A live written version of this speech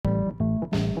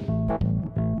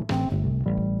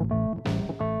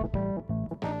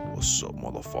What's up,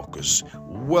 motherfuckers?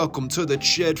 Welcome to the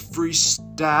Ched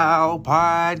Freestyle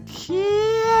Podcast.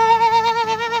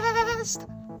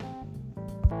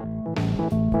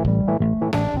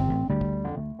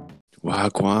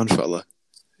 Wagwan, fella.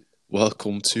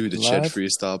 Welcome to the Ched Lad.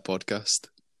 Freestyle Podcast,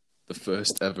 the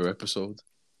first ever episode.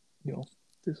 Yo,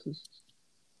 this is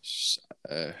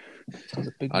Uh, sounds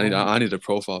a big I need a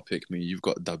profile pic. Me, you've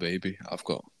got Da Baby. I've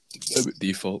got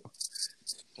default.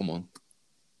 Come on.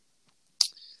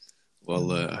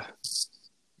 Well,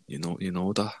 you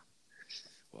know that.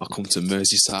 Welcome to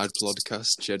Merseyside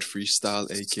Podcast, Ched Freestyle,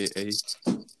 aka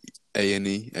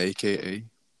A&E, aka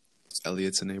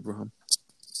Elliot and Abraham.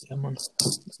 Yeah, man.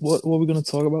 What are we gonna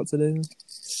talk about today? Then?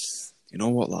 You know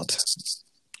what, lad?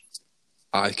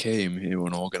 I came here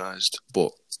unorganised,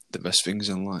 but the best things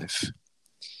in life,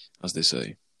 as they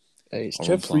say, Hey, it's Or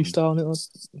Ched unplanned. freestyle, it was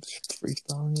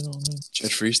freestyle. You know what I mean?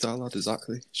 Ched Freestyle, lad,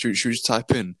 exactly. Should we just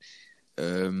type in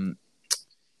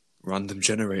random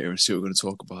generator and see what we're going to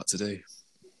talk about today?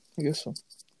 I guess so.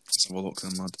 Let's have a look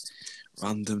then, lad.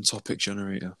 Random topic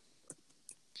generator.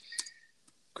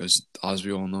 Because, as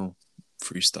we all know,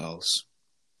 freestyle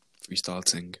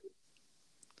ting.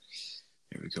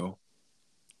 Here we go.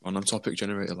 Random topic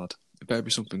generator, lad. It better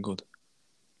be something good.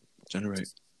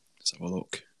 Generate. Let's have a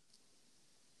look.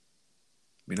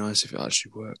 Be nice if it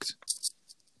actually worked.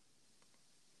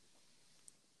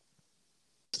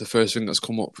 The first thing that's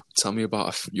come up, tell me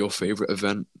about your favourite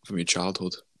event from your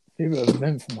childhood. Favorite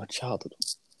event from my childhood.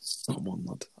 Come on,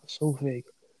 lad. That's so vague.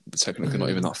 We're technically not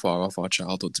even that far off our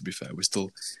childhood, to be fair. We're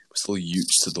still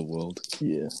youths to the world.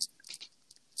 Yeah.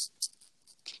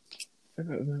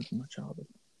 Favorite event from my childhood.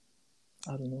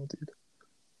 I don't know, dude.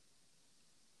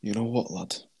 You know what,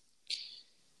 lad?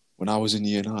 When I was in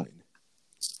year 9, I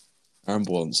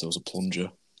remember once there was a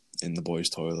plunger in the boys'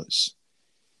 toilets,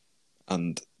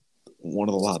 and one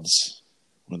of the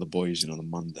boys, the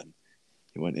man then,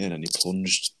 he went in and he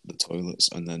plunged the toilets,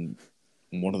 and then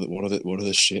one of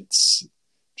the shits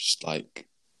just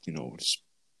just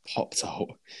popped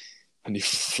out, and he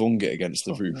flung it against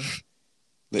the roof. Man.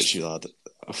 Literally, lad,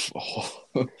 a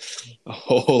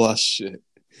whole ass shit.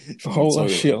 A whole lot of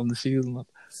Toilet. shit on the ceiling, man.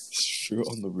 Threw it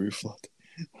on the roof, lad,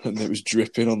 and it was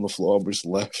dripping on the floor. And we just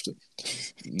left.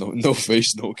 No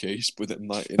face, no case. But then,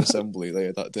 in assembly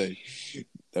later that day,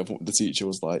 the teacher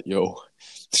was like, "Yo,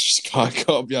 just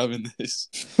can't be having this."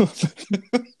 Yeah,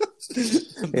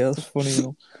 that's funny, you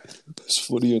know. It's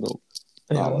funny, you know.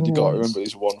 Yeah, Lad, you gotta remember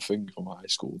this one thing from high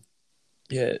school.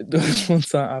 Yeah, there was one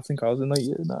time, I think I was in like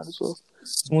year 9 as well.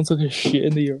 Someone took a shit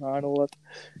in the urinal, lad.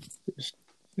 It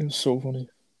was so funny.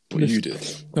 What you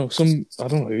did? No, I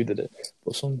don't know who did it,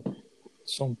 but some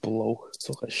bloke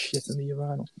took a shit in the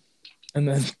urinal. And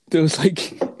then it was like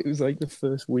the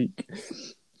first week.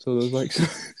 So there was like,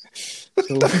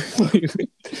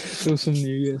 there was some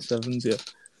New Year 7s, yeah.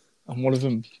 And one of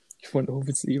them went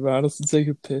over to the urinal to take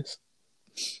a piss.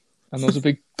 And there was a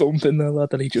big dump in there,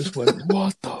 lad, and he just went,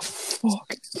 "What the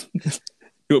fuck?"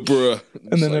 Yo, bruh.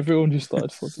 And then everyone just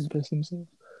started fucking pissing themselves.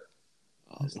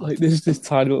 It's like this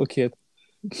tiny little kid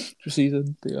just sees a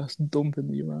big ass dump in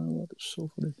the urinal, lad. It's so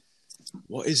funny.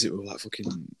 What is it with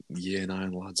fucking year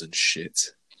 9 lads and shit,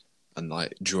 and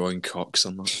drawing cocks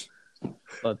on that?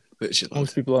 Lad, Literally, lad,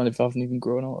 most people haven't even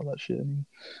grown out of that shit anymore.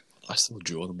 I still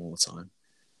draw them all the time.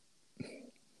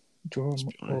 Draw Let's them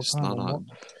be all the honest. time. No. or what?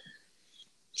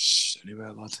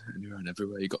 Anywhere, lad. Anywhere and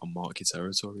everywhere. You got to mark your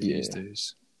territory Yeah. these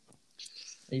days.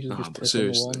 I usually Nah, just but piss on the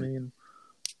wall, seriously. me, and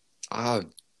I have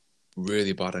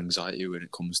really bad anxiety when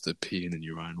it comes to peeing in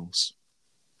urinals.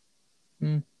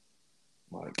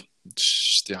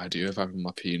 Just the idea of having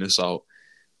my penis out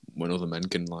when other men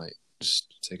can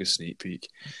just take a sneak peek.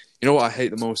 You know what I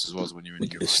hate the most as well is when you're in a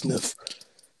urinal. sniff.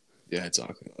 Yeah,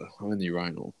 exactly. I'm in the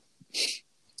urinal.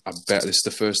 I bet this is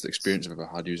the first experience I've ever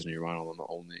had using a urinal, and the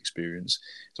only experience.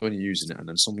 So when you're using it, and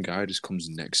then some guy just comes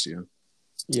next to you.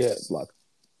 Yeah, lad.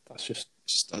 That's just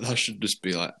That should just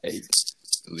be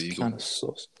illegal. kind of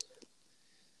sus.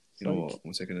 You know what?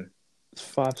 I'm taking It's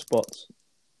 5 spots.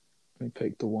 And he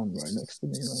picked the one right next to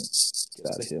me. Like, get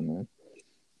out of here, man.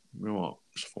 You know what?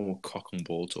 It's a form of cock and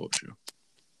ball torture.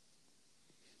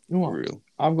 You know For what? real.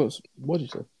 I've got. What'd you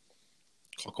say?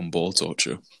 Cock and ball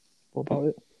torture. What about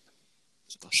it?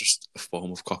 That's just a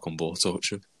form of cock and ball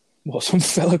torture. What, some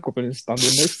fella coming and standing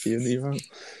next to you in the urinal?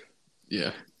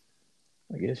 Yeah,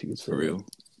 I guess you could say. for real.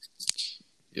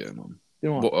 Yeah, man. You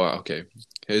know what? But, okay,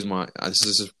 here's my... This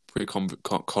is a pretty I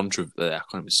can't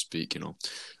even speak,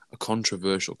 A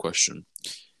controversial question.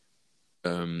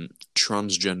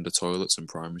 Transgender toilets in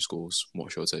primary schools.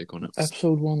 What's your take on it?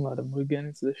 Episode 1, lad, and we're getting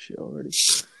into this shit already.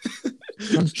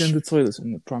 Transgender toilets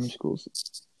in the primary schools.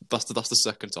 That's the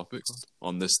second topic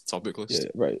on this topic list. Yeah,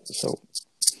 right. So,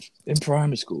 in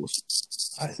primary schools,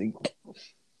 I think,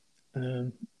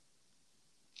 you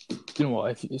know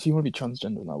what? If you want to be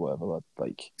transgender and that, whatever,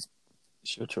 like,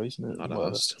 it's your choice, and Not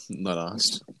whatever.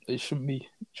 asked. It shouldn't be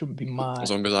my. As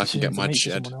long as I can get decision to my make for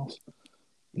shed. someone else.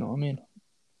 You know what I mean?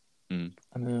 Mm.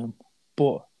 And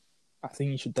but I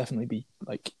think you should definitely be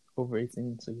like over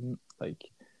 18, so you like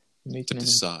you're making To them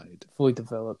decide. fully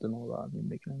developed and all that, and you're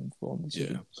making an informed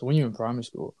decision. Yeah. So when you're in primary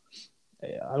school,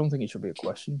 I don't think it should be a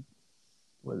question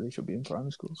whether they should be in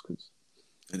primary schools, because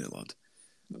Innit, lad?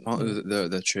 Apparently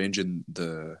they're changing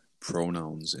the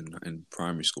pronouns in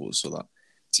primary schools so that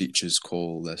teachers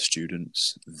call their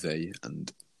students they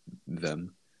and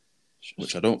them,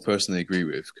 which I don't personally agree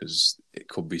with because it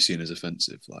could be seen as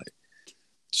offensive. Like,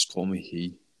 just call me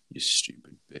he, you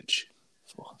stupid bitch.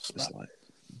 It's like,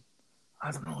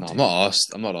 I don't know. no,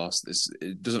 I'm not asked.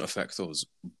 It doesn't affect us,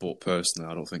 but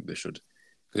personally, I don't think they should,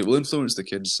 because it will influence the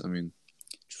kids. I mean,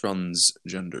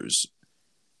 transgenders.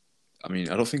 I mean,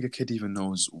 I don't think a kid even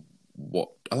knows what.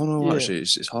 I don't know. Yeah. Actually,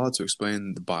 it's hard to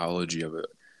explain the biology of it,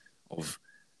 of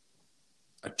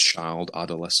a child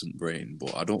adolescent brain.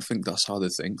 But I don't think that's how they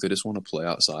think. They just want to play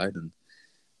outside and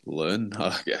learn.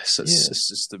 I guess it's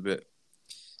just a bit.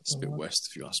 It's a bit West,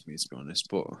 if you ask me, to be honest.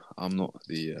 But I'm not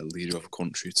the leader of a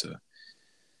country to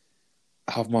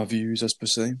have my views as per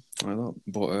se like that.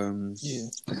 But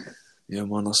yeah,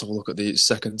 man. Let's have a look at the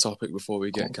second topic before we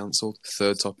get cancelled.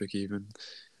 Third topic, even.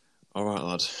 All right,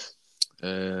 lad.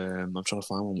 I'm trying to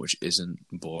find one which isn't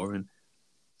boring.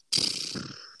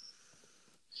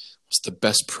 What's the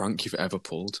best prank you've ever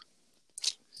pulled?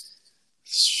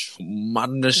 It's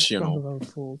madness, you know.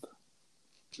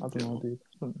 I don't know, dude.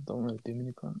 Don't really do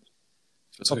many pranks.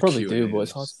 It's I like probably a do, Q&A. but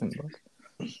it's hard to think back.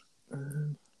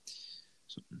 I'm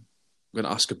going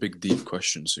to ask a big, deep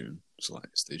question soon. So, like,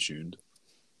 stay tuned.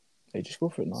 Hey, just go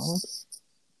for it now, man.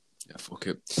 Yeah, fuck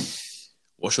it.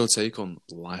 What's your take on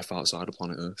life outside of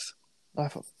planet Earth?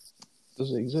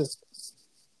 Does it exist?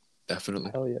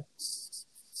 Definitely. Hell yeah.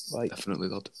 Like, Definitely,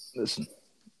 lad. listen,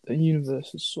 the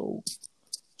universe is so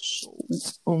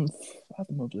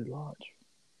unfathomably large.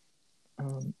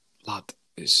 Lad,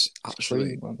 it's actually...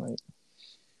 Crazy, man, like,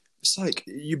 It's like,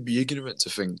 you'd be ignorant to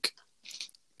think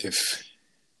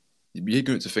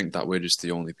that we're just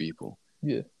the only people.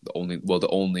 yeah. The only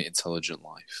intelligent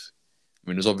life. I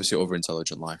mean, there's obviously other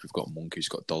intelligent life. We've got monkeys,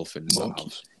 we've got dolphins,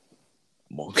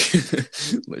 monkey.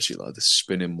 Literally, like the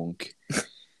spinning monkey.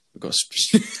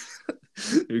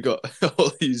 We've got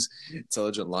all these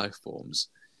intelligent life forms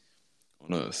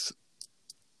on Earth.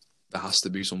 There has to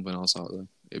be something else out there.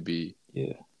 It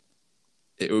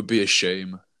would be a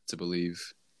shame to believe,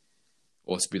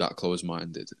 or to be that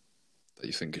close-minded, that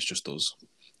you think it's just us.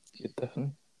 Yeah,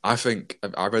 definitely. I think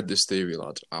I read this theory,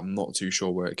 lad. I'm not too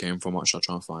sure where it came from. Actually, I'll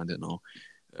try and find it now.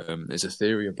 There's a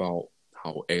theory about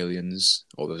how aliens,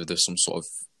 or there's some sort of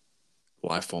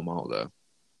life form out there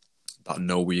that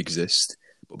know we exist,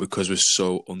 but because we're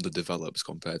so underdeveloped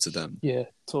compared to them, Yeah,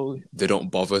 totally. they don't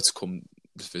bother to come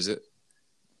to visit.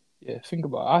 Yeah, think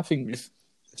about it. I think it's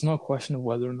not a question of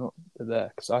whether or not they're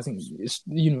there, because I think the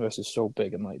universe is so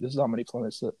big, and like there's that many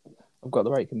planets that have got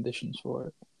the right conditions for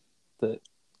it, that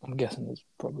I'm guessing there's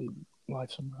probably life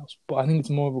somewhere else. But I think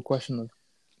it's more of a question of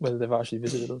whether they've actually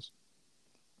visited us.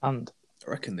 And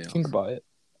I reckon they think are. about it.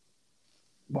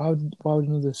 Why would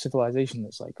another civilization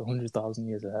that's like 100,000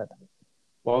 years ahead,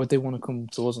 why would they want to come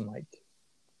to us and like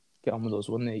get on with us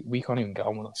when we can't even get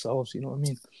on with ourselves? You know what I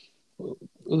mean?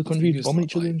 Other countries bomb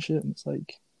each other and shit, and it's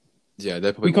like, yeah,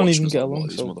 they're probably we can't watching even us get like, along. what are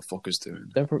these So motherfuckers doing?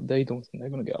 they don't think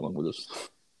they're gonna get along with us.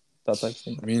 That type of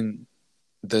thing. I mean,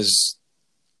 it's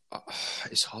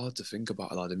hard to think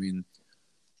about, lad. I mean,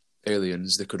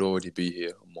 aliens, they could already be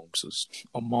here amongst us.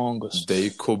 Among us. They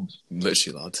could,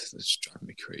 literally, lad, it's driving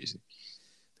me crazy.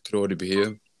 They could already be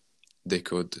here. They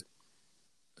could,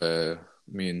 they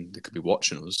could be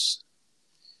watching us.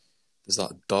 There's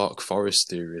that dark forest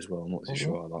theory as well. I'm not too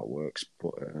sure how that works,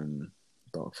 but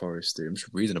dark forest theory. I'm just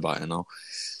reading about it now.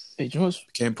 Hey, do you know what's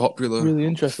Became popular. really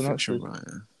interesting, fiction actually?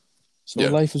 writer. So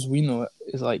life as we know it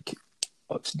is like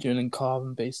oxygen and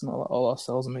carbon based, and all our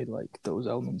cells are made like those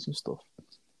elements and stuff.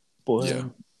 But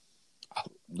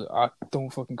I don't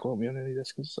fucking quote me on any of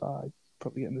this, because I'm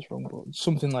probably getting this wrong, but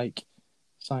something like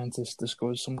scientists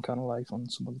discovered some kind of life on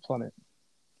some other planet,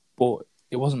 but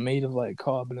it wasn't made of like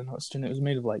carbon and oxygen. It was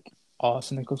made of like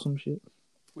arsenic or some shit,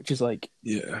 which is like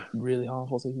really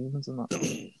harmful to humans and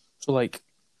that. So like,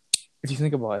 if you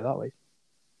think about it that way,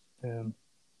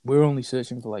 we're only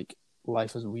searching for like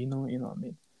life as we know it. You know what I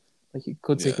mean? Like it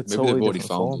could take a totally different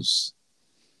form.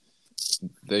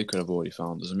 They could have already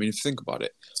found us. I mean, if you think about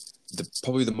it,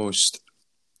 probably the most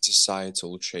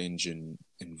societal change in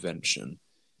invention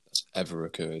that's ever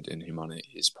occurred in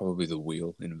humanity is probably the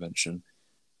wheel invention,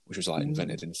 which was like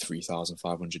invented in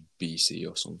 3500 BC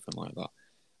or something like that.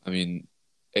 I mean,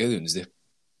 aliens,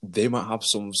 they might have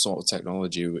some sort of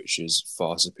technology which is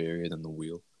far superior than the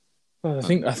wheel. I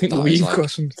think that we've is like- got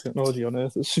some technology on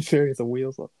Earth that's superior to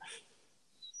wheels. Like.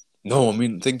 No, I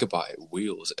mean, think about it.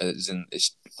 Wheels, as in,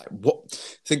 it's like what?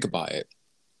 Think about it.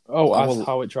 Oh, as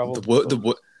how it travels.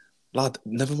 Lad,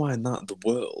 never mind that. The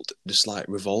world just like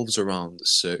revolves around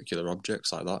circular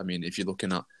objects like that. I mean, if you're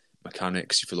looking at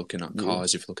mechanics, if you're looking at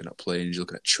cars, if you're looking at planes, you're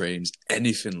looking at trains,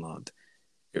 anything, lad,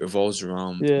 it revolves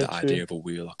around the idea of a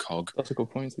wheel, a cog. That's a good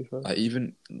point, to be fair. Like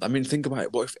I mean, think about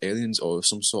it. What if aliens or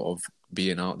some sort of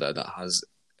being out there that has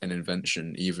an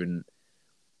invention even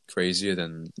crazier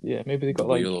than maybe they got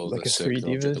like a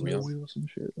 3D version of the wheel or some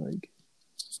shit. Like,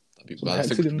 I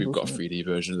think we've got a 3D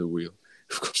version of the wheel.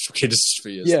 We've got fucking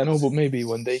spheres. Yeah, no, but maybe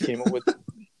when they came up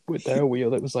with their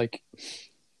wheel, it was like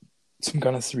some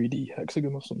kind of 3D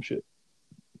hexagon or some shit.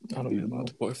 I don't even know.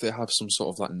 What if they have some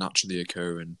sort of like naturally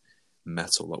occurring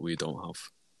metal that we don't have?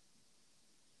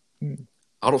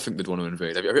 I don't think they'd want to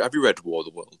invade. Have you read War of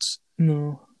the Worlds?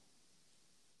 No.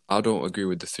 I don't agree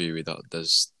with the theory that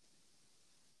there's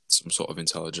some sort of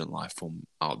intelligent life form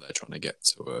out there trying to get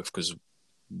to Earth, because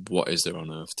what is there on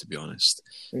Earth, to be honest?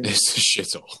 Yeah. It's a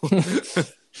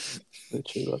shithole.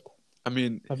 Literally, I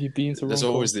mean, have you been to there's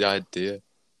Runcorn? always the idea.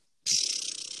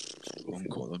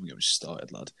 Runcorn, let me get me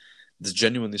started, lad. There's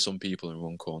genuinely some people in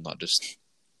Runcorn that just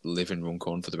live in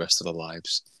Runcorn for the rest of their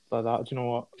lives. Like that, do you know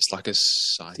what? It's like a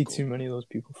cycle. I see too many of those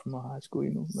people from my high school,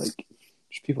 you know, like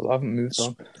just people that haven't moved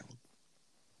on.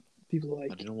 People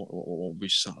like. Do you know what would be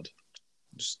sad?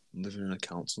 Just living in a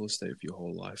council estate for your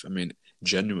whole life. I mean,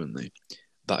 genuinely,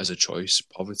 that is a choice.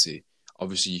 Poverty.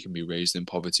 Obviously, you can be raised in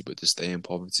poverty, but to stay in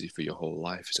poverty for your whole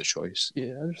life is a choice.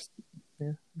 Yeah,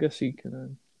 I guess you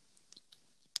can.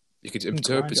 You could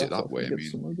interpret it that way. I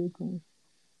mean,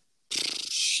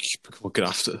 we're gonna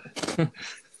have to.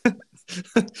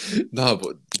 No,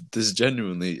 but there's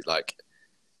genuinely like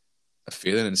a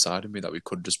feeling inside of me that we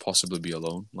could just possibly be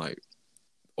alone. Like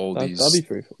that'd be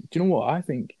very fun. Do you know what I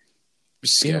think?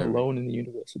 Being alone in the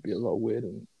universe would be a lot weirder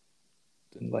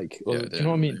than like. Do you know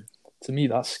what I mean? To me,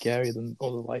 that's scarier than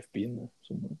other life being there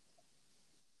somewhere.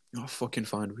 You know, I fucking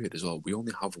find weird as well. We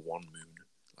only have one moon.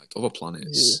 Like other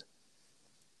planets.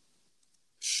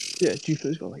 Yeah,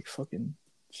 Jupiter's got like fucking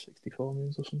 64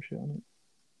 moons or some shit on it.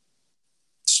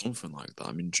 Something like that.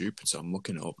 I mean, Jupiter, I'm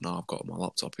looking it up now. I've got my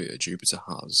laptop here. Jupiter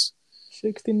has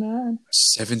 69.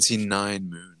 79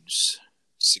 moons.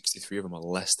 63 of them are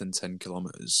less than 10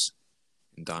 kilometers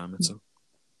in diameter.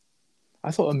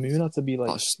 I thought a moon had to be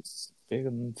like bigger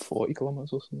than 40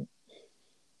 kilometers or something.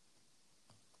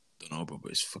 Don't know,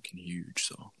 but it's fucking huge.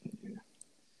 So,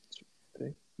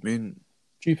 I mean,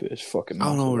 Jupiter is fucking. I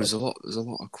don't know. There's a lot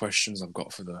of questions I've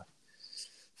got for the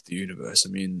universe. I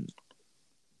mean,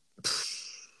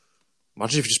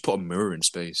 imagine if you just put a mirror in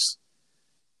space.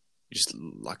 Just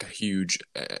like a huge,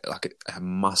 like a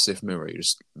massive mirror. You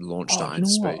just launch that into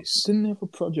space. Didn't they have a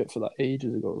project for that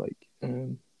ages ago? Like,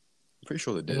 pretty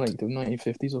sure they did. In like the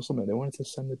 1950s or something. They wanted to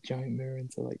send a giant mirror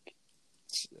into like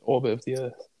orbit of the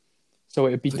Earth, so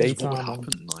it'd be daytime on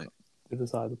the other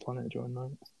side of the planet during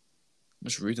night. I'm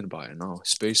just reading about it now.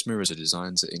 Space mirrors are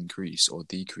designed to increase or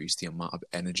decrease the amount of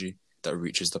energy that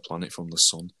reaches the planet from the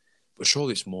sun. But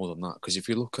surely it's more than that, because if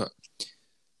you look at,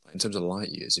 in terms of light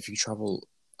years, if you travel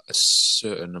a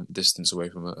certain distance away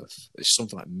from Earth, it's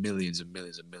something like millions and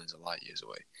millions and millions of light years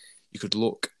away. You could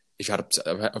look, if you had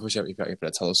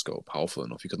a telescope powerful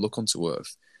enough, you could look onto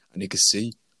Earth and you could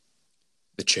see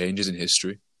the changes in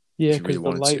history. Yeah, because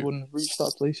the light wouldn't reach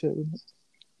that place yet, wouldn't it?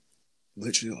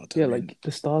 Literally, like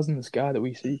the stars in the sky that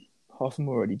we see, half of them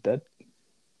are already dead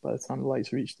by the time the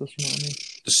light's reached us, you know what I mean?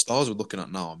 The stars we're looking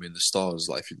at now, I mean, the stars,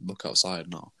 like, if you look outside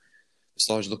now, the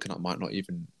stars you're looking at might not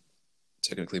even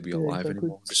technically be alive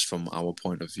anymore, just from our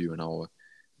point of view and our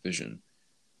vision.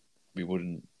 We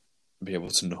wouldn't be able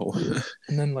to know. Yeah.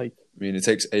 And then, like... I mean, it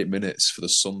takes 8 minutes for the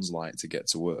sun's light to get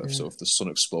to Earth, so if the sun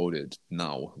exploded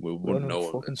now, we wouldn't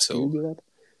know until...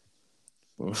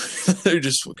 They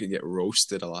just fucking get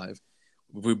roasted alive.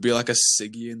 We'd be like a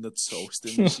ciggy in the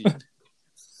toasting machine.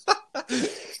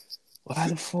 Well, how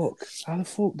the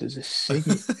fuck does a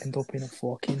ciggy end up in a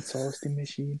fucking toasting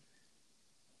machine?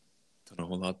 Don't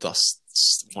know, lad. That's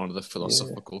one of the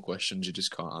philosophical questions you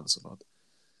just can't answer, lad.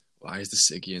 Why is the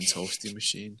ciggy in toasting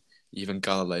machine? Even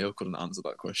Galileo couldn't answer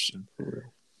that question.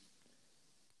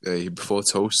 Before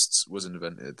toast was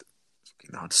invented,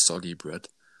 fucking had soggy bread.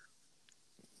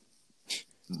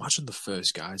 Imagine the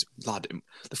first guy,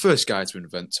 the first guy to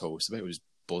invent toast. I bet he was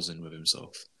buzzing with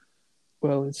himself.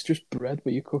 Well, it's just bread,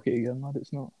 but you cook it again, lad.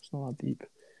 It's not that deep.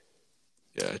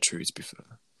 Yeah, true, to be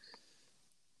fair.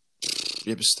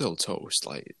 Yeah, but still, toast.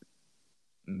 Like,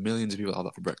 millions of people have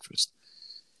that for breakfast.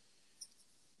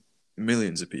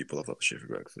 Millions of people have that shit for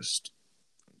breakfast.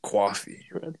 Coffee.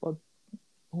 Bread, lad.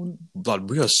 Blood,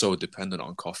 we are so dependent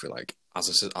on coffee, like,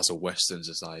 as a Western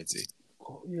society.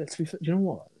 Oh, yeah, to be fair, do you know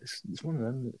what? It's one of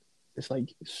them that it's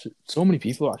like so many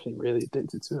people are actually really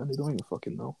addicted to it and they don't even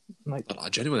fucking know. Like,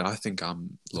 I think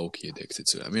I'm low-key addicted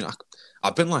to it. I mean,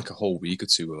 I've been like a whole week or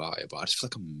two without it, but I just feel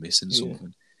like I'm missing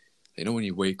something. You know, when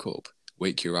you wake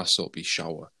your ass up, you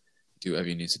shower, do whatever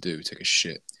you need to do, take a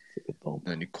shit, and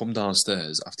then you come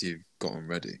downstairs after you've gotten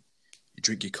ready, you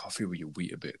drink your coffee with your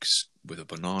Weetabix, with a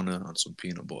banana and some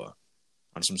peanut butter,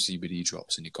 and some CBD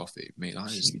drops in your coffee. Mate,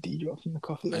 that is... CBD drops in the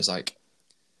coffee? It's like...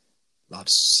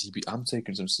 I'm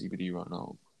taking some CBD right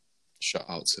now. Shout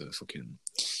out to fucking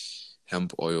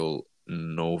hemp oil,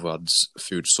 Novads,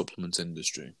 food supplement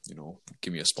industry. You know,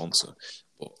 give me a sponsor.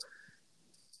 But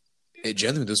it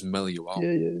genuinely does mellow you out. Yeah,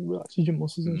 relaxes your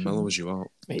muscles and mellows you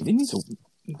out. Mate, they need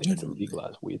to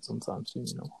legalize weed sometime soon,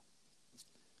 you know.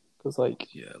 Because, like...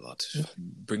 Yeah, lad.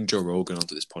 Bring Joe Rogan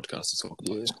onto this podcast to talk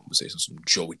about this conversation. Some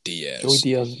Joey Diaz. Joey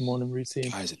Diaz's morning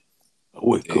routine. Guys, I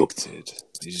wake up.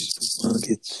 He's...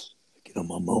 Get on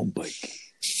my mountain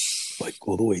bike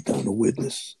all the way down to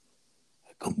Witness.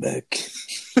 I come back,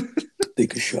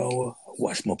 take a shower,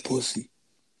 wash my pussy,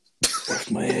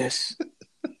 wash my ass,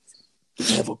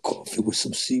 have a coffee with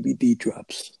some CBD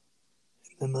drops,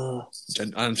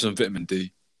 and some vitamin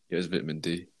D. He has vitamin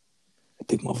D. I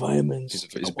take my vitamins.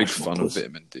 He's a big fan of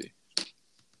vitamin D.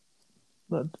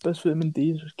 The best vitamin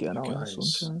D is just getting out in the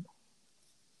sunshine.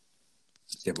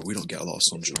 Yeah, but we don't get a lot of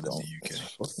sunshine in the UK.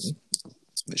 Fucking...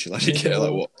 Literally, like, you get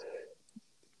like what,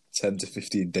 10 to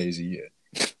 15 days a year.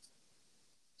 The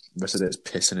rest of the day is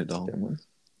pissing it down.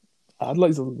 Yeah, I'd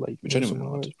like to like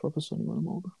somewhere it's proper sunny when I'm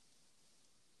older.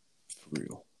 For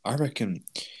real, I reckon.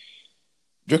 Do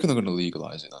you reckon they're going to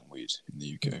legalise it, then, weed in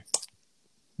the UK?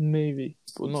 Maybe,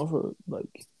 but not for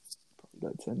like probably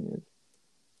like 10 years.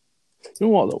 You know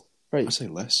what though? Right, I say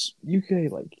less.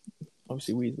 UK, like,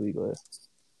 obviously weed's legal here,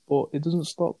 but it doesn't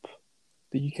stop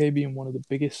the UK being one of the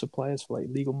biggest suppliers for like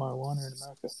legal marijuana in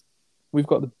America. We've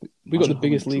got the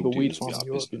biggest legal weed farm in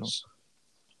Europe, you know.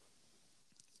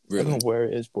 Really? I don't know where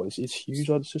it is, but it's huge.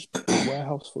 It's just a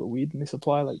warehouse full of weed, and they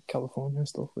supply like California and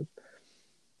stuff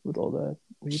with all their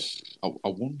weed. I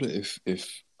wonder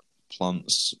if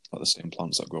plants, like the same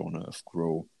plants that grow on Earth,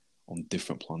 grow on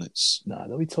different planets. Nah,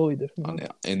 they'll be totally different. And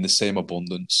in the same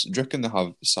abundance. Do you reckon they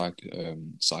have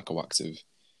psychoactive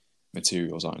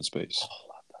materials out in space?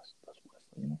 Oh, that's worth,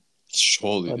 you know.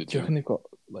 Surely they do. Do you reckon they've got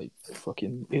like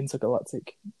fucking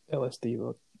intergalactic LSD?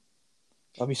 Look,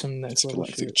 that'd be some next level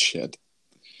shit. Shed.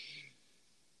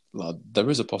 Lad, there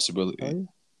is a possibility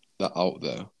that out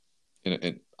there,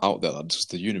 lad, because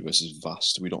the universe is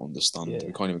vast. We don't understand.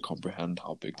 We can't even comprehend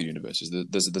how big the universe is.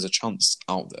 There's a chance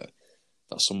out there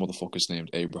that some motherfuckers named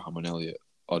Abraham and Elliot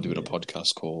are doing a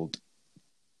podcast called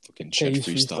fucking Ched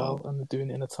Freestyle, and they're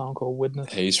doing it in a town called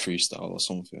Widnes. Haze Freestyle or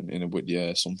something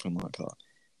something like that.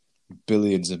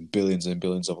 Billions and billions and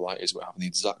billions of light years, we're having the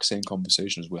exact same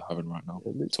conversations we're having right now.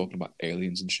 We're talking about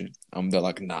aliens and shit. And they're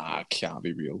like, nah, it can't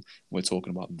be real. We're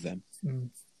talking about them.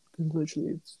 Because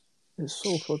literally, it's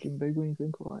so fucking big when you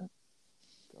think about it.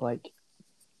 Like,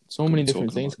 so many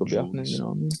different things could be happening, you know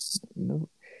what I mean?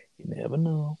 You never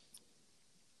know.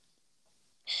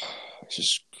 It's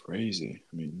just crazy.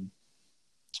 I mean,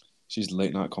 these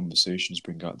late night conversations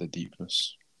bring out the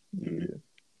deepness. Yeah.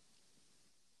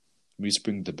 We need to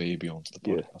bring the baby onto the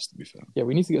podcast, to be fair. Yeah,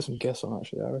 we need to get some guests on,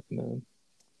 actually, I reckon.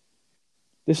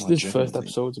 This first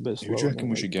episode's a bit slow. Who do you reckon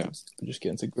we should get? We're just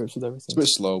getting to grips with everything. It's a bit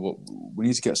slow, but we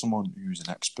need to get someone who's an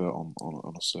expert on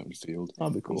a certain field.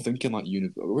 That'd be cool. I'm thinking, like,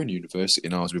 we're in university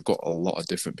now, so we've got a lot of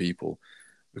different people.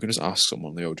 We can just ask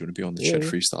someone, Leo, do you want to be on the Ched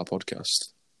Freestyle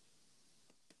podcast?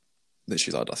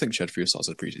 Literally, lad, I think Ched Freestyle's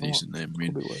a pretty decent name. I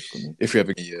mean, if you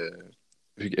ever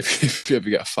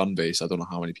get a fan base, I don't know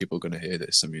how many people are going to hear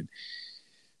this. I mean,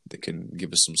 they can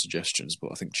give us some suggestions,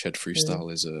 but I think Ched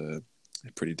Freestyle is a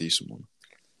pretty decent one.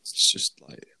 It's just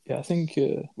like... Yeah, I think...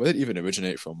 where did it even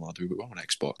originate from, lad? We were on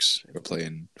Xbox. We were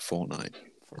playing Fortnite.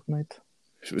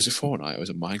 Was it Fortnite or was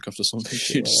it Minecraft or something?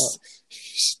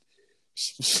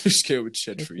 Just go with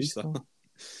Ched Freestyle.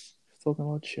 Talking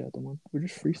about Ched, we're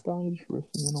just freestyling, just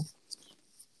riffing, you know.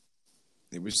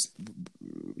 It was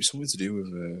something to do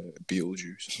with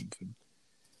Beetlejuice or something.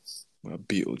 Well,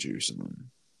 Beetlejuice and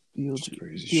then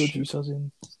Beetlejuice as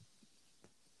in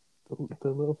the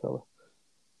little fella.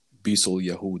 Bisol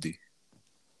Yehudi.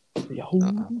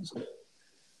 Yahoos.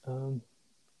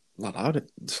 Lad,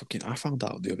 I found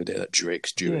out the other day that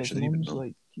Drake's Yeah, Jewish. his I didn't even mum's know.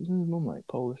 like, isn't his mum like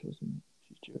Polish or something?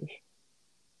 She's Jewish.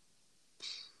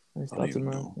 And his I don't dad's even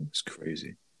know. American. It's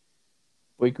crazy.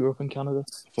 But he grew up in Canada.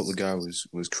 I thought the guy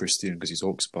was Christian because he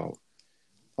talks about.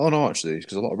 Oh no, actually,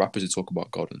 because a lot of rappers who talk about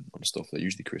God and stuff, they're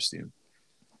usually Christian.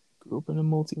 Grew up in a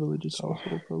multi-religious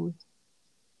household, probably.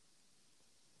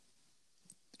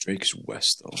 Drake's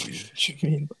West, though. I mean, What do you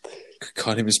mean?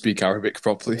 can't even speak Arabic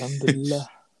properly. Alhamdulillah.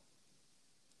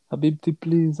 Habibti,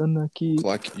 please, Anaki.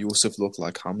 Like Yusuf looked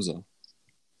like Hamza.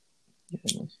 Yeah,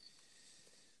 man.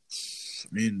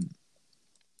 I mean,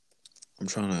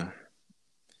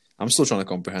 I'm still trying to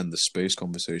comprehend the space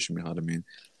conversation we had. I mean,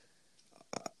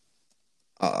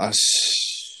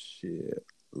 shit.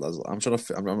 I'm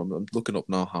looking up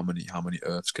now how many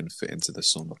Earths can fit into the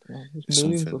sun. Yeah, It's there's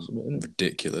millions something or something, innit?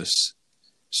 ridiculous.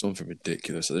 Something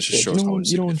ridiculous. This Yeah, just do shows you know how on-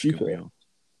 you know on insignificant we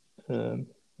Jupiter? are.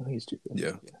 I think it's Jupiter.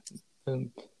 Yeah.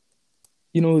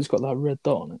 You know, it's got that red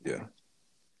dot on it, Yeah.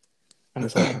 and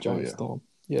it's like a Oh, giant yeah. storm.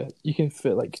 Yeah, you can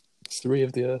fit like 3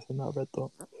 of the Earth in that red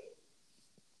dot.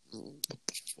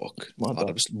 Fuck. My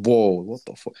bad. Whoa, what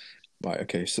the fuck? Right,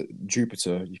 okay, so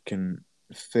Jupiter, you can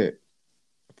fit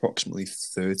approximately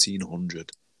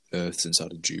 1,300 Earths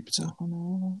inside of Jupiter. Oh,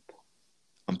 no.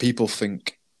 And people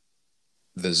think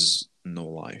there's no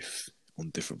life on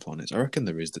different planets. I reckon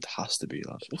there is. There has to be,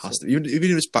 lad. Has to. Even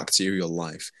if it's bacterial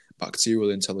life, bacterial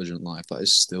intelligent life, that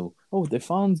is still Oh, they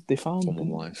found. a form of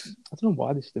life. I don't know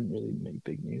why this didn't really make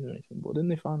big news or anything, but didn't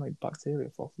they find like bacteria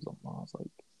fossils on Mars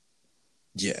like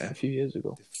Yeah. a few years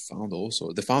ago? They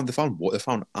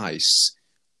found ice,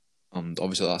 and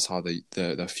obviously that's how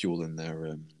they're fueling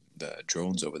their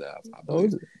drones over there. I Oh, believe.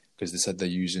 is it? Because they said they're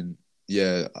using,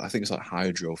 I think it's like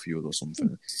hydro fuel or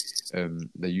something.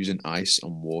 They're using ice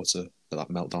and water that like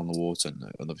melt down the water, and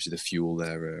obviously they fuel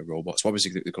their robots. So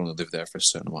obviously they can only live there for a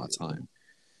certain amount of time,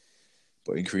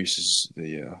 but it increases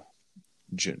the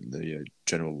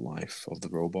general life of the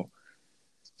robot.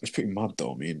 It's pretty mad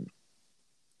though. I mean,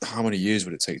 how many years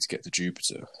would it take to get to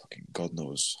Jupiter? Fucking God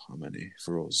knows how many.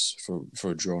 For us,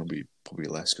 for a drone, it'd be probably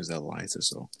less because they're lighter.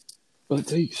 So. Well, it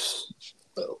takes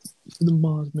the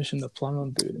Mars mission they're planning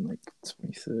on doing in like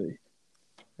 2030.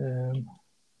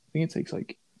 I think it takes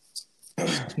like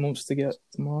 6 months to get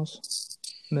to Mars,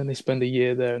 and then they spend a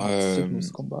year there and 6 months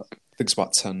to come back. I think it's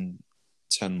about 10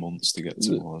 months to get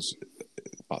to Mars.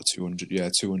 About 200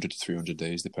 to 300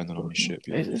 days, depending on your ship.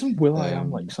 Yeah. Isn't Will.i.am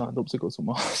like signed up to go to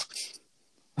Mars?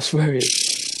 I swear he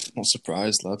is. Not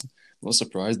surprised, lad. Not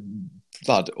surprised,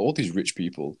 lad. All these rich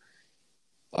people,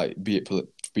 like be it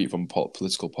from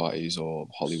political parties or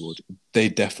Hollywood, they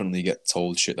definitely get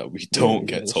told shit that we don't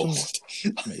get told.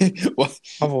 What?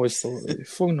 I've always thought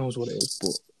fuck knows what it is,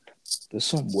 but there's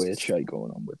some weird shit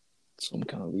going on with some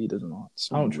kind of leaders and all.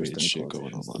 Some I don't weird trust shit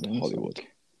going on, lad. Honestly. Hollywood,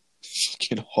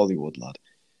 fucking Hollywood, lad.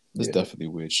 There's Yeah. definitely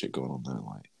weird shit going on there.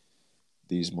 Like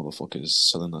these motherfuckers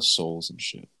selling their souls and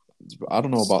shit. I don't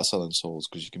know about selling souls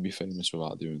because you can be famous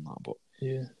without doing that, but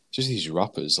Yeah. just these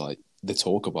rappers, like they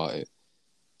talk about it.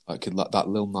 Like that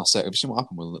Lil Nas X. Have you seen what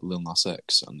happened with Lil Nas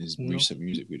X and his No. recent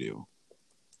music video?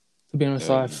 To be honest,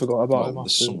 I forgot about him well,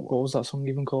 after. What was that song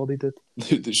even called he did?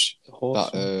 The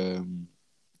horse song.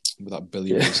 With that Billy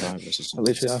Yeah. Ray Cyrus or I something.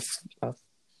 literally,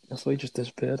 I thought he just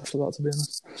disappeared after that, to be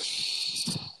honest.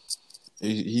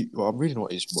 Well, I'm reading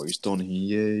what he's done.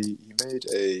 He made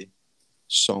a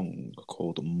song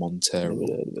called Montero.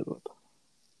 Never heard of it,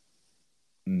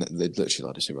 but- Literally,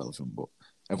 that is irrelevant, but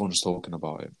everyone's talking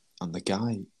about it. And the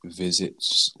guy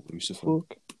visits Lucifer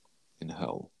Fuck. in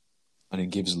hell, and he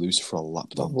gives Lucifer a lap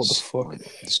dance. What the fuck?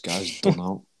 Like, this guy's done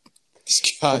out. This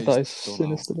That guy's is done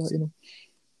sinister, out. that, you know.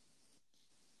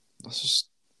 That's just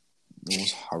the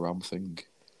most haram thing.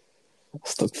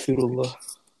 Astaghfirullah.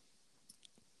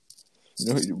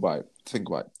 You know, right? Think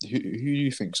about who do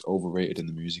you think's overrated in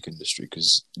the music industry?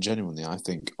 Because genuinely, I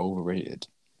think overrated.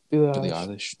 Billie Billie Eilish.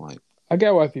 Eilish, like, I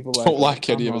get why people like don't her. like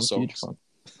any I'm of not her a huge songs.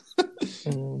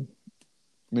 fan.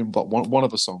 I mean, but one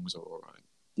of her songs are alright.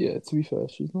 Yeah, to be fair,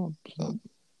 she's not.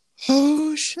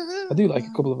 Oh, I do like a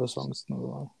couple of her songs, not gonna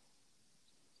lie.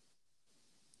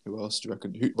 Who else do you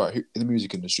reckon? Who in the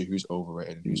music industry? Who's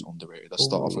overrated and who's underrated? Let's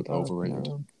start off with overrated.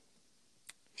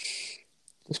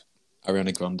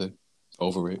 Ariana Grande,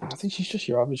 overrated. I think she's just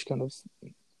your average kind of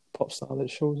pop star that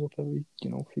shows up every,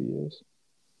 few years.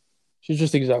 She's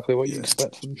just exactly what you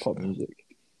expect from pop music.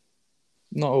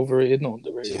 Not overrated, not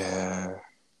underrated. Yeah.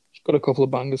 She's got a couple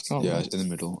of bangers, can't Yeah, she? in the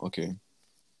middle. Okay.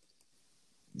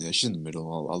 Yeah, she's in the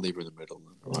middle. I'll leave her in the middle.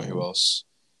 Right, who else?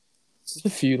 There's a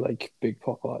few big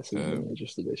pop artists that are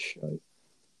just a bit shy.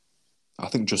 I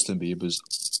think Justin Bieber's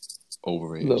A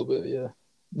overrated. little bit, yeah.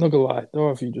 Not gonna lie, there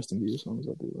are a few Justin Bieber songs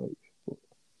I do like, but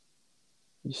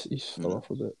he's fell off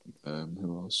a bit.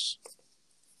 Who else?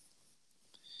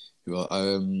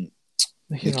 Nicki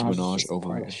Nicki Minaj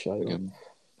overrated shy again.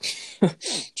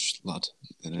 Just lad,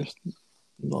 innit?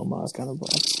 Not my kind of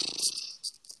vibe.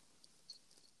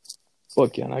 But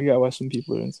again, I get why some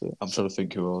people are into it. I'm trying to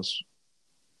think who else.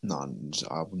 No,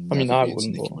 I wouldn't. I mean, I be into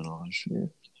wouldn't. Nicki But, Minaj. yeah.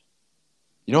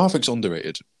 You know, who I think's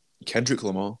underrated. Kendrick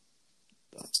Lamar,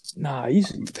 Nah, he's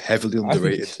heavily I think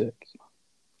underrated. he's sick.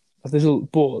 There's a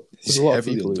lot He's of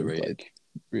heavily people who underrated. like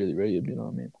really rated. You know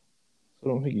what I mean? I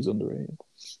don't think he's underrated.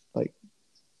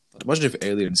 Imagine if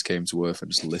aliens came to Earth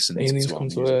and just listened Aliens to our come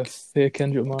to music. Earth. Hear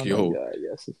Kendrick Lamar. Like, yo. Like, yeah,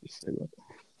 yes, this is sick.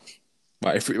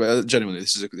 Right, genuinely,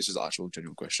 this is an actual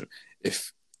genuine question.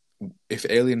 If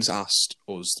aliens asked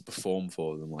us to perform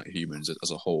for them, like humans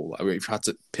as a whole, like, if you had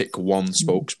to pick one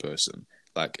spokesperson,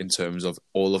 like in terms of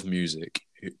all of music,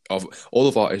 of all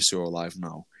of artists who are alive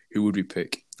now, who would we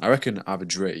pick? I reckon either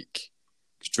Drake.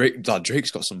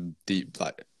 Drake's got some deep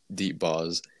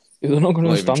bars. If they're not going to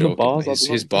Not even understand the joking, bars, his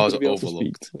they're not bars gonna are be able to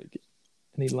overlooked. speak, like,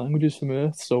 any languages from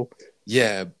Earth. So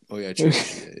Yeah. Oh yeah. True. Yeah.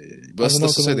 But And let's they're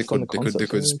say not they gonna could understand the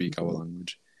concepts speak and our everything.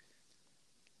 language.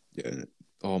 Yeah.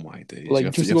 Oh my days. like you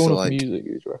have just to, you have going to, off like, music,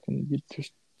 you reckon you'd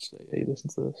just say, "Hey, listen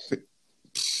to this."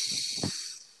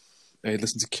 hey,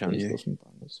 listen to There's Kanye. still some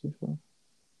bangers, to be fair.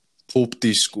 Pulp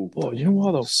D Scoop. Oh, you know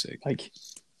what though? Sick. Like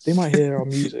they might hear our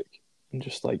music and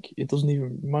just like it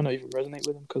might not even resonate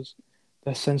with them because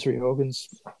their sensory organs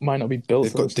might not be built.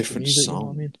 They've to got listen to different music, sound You know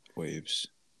what I mean? waves.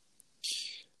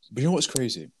 But you know what's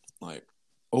crazy? Like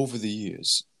over the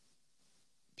years,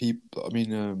 people. I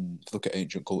mean, if you look at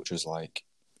ancient cultures like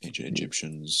ancient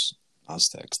Egyptians,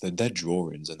 Aztecs, their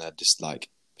drawings and their just like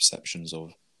perceptions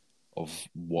of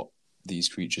what these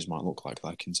creatures might look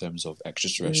like in terms of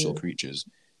extraterrestrial creatures.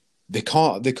 They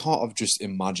can't have just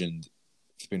imagined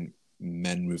flipping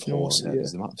men with You know horse what,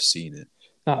 heads. They might have seen it.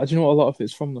 Nah, do you know what a lot of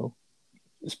it's from though?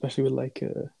 Especially with like,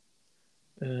 you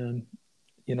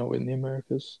know, in the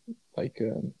Americas, like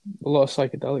a lot of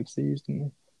psychedelics they used, didn't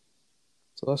they?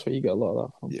 So that's where you get a lot of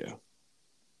that from. Yeah. I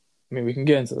mean, we can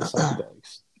get into the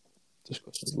psychedelics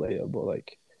discussions later, but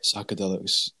like,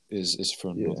 Psychedelics is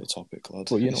for another topic, lad.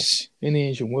 but you know, in the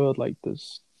ancient world, like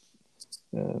there's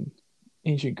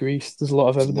ancient Greece, there's a lot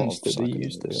of evidence that they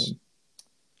used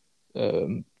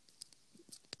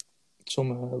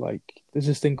like there's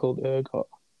this thing called ergot,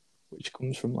 which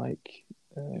comes from like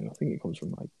I think it comes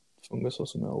from like fungus or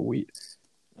something or wheat,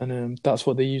 and that's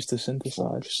what they use to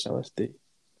synthesize LSD.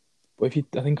 But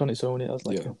I think on its own it has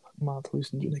like a mad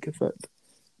hallucinogenic effect,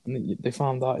 and they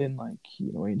found that in like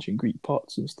ancient Greek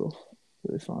pots and stuff.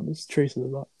 They found there's traces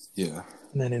of that. Yeah.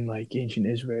 And then in like ancient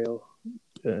Israel,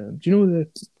 do you know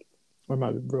or it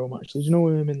might be Rome actually? Do you know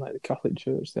in like the Catholic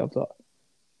Church they have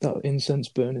that incense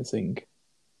burning thing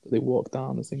that they walk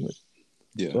down the thing with?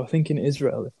 Yeah. So I think in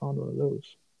Israel they found one of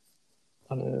those,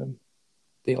 and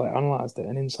they like analysed it,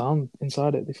 and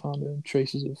inside it they found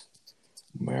traces of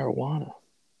marijuana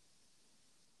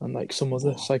and like some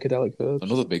other psychedelic herbs.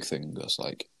 Another big thing that's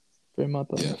like very mad.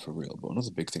 For real. But another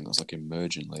big thing that's like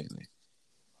emerging lately.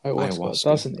 Ayahuasca.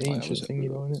 That's an ancient thing,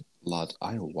 isn't it? Lad,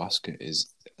 ayahuasca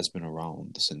has been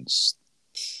around since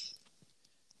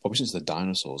the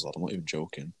dinosaurs. Lad, I'm not even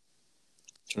joking.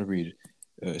 I'm trying to read.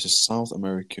 It's a South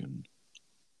American.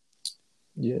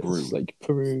 Yeah, it's like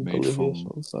Peru,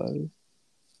 Bolivia,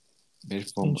 made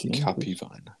from capi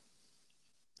vine.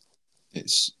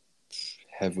 It's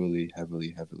heavily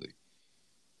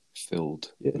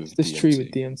filled with this DMT. tree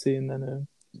with DMT, and then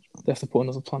they have to put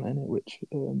another plant in it, which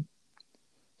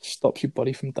stops your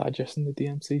body from digesting the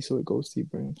DMT, so it goes to your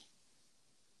brain.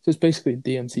 So it's basically a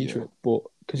DMT trip, but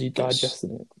because you're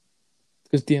digesting it.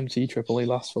 Because DMT trip only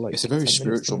lasts for like. It's a very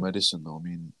spiritual medicine, though. I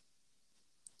mean,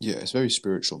 yeah, it's very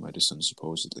spiritual medicine.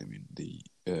 Supposedly, I mean, the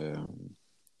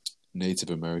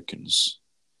Native Americans,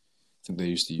 I think they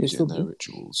used to use it in their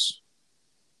rituals.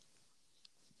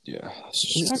 Yeah,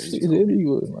 that's just actually is it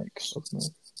illegal in like South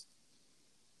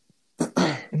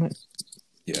America?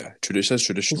 Yeah, it says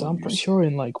traditional. I'm pretty sure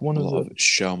in like one of the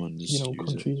shamans,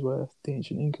 countries where the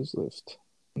ancient Incas lived,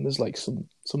 and there's like some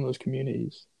of those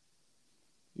communities,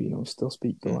 still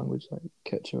speak the language like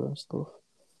Quechua and stuff.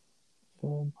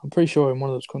 I'm pretty sure in one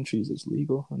of those countries it's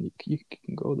legal, and you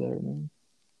can go there and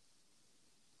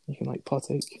you can like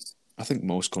partake. I think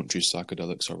most countries'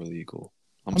 psychedelics are illegal.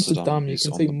 Amsterdam is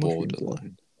you can on take the mushrooms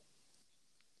borderline.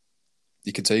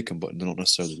 You can take them, but they're not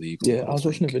necessarily legal. Yeah, I was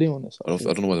watching a video on this. I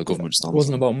don't know where the government stands. It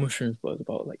wasn't about mushrooms, but it was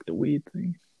about like the weed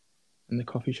thing in the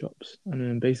coffee shops. And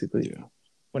then basically,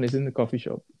 when it's in the coffee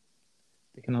shop,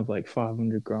 they can have like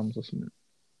 500 grams or something,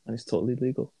 and it's totally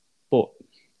legal. But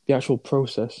the actual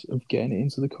process of getting it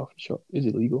into the coffee shop is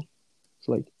illegal. It's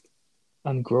like,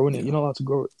 and growing it, you're not allowed to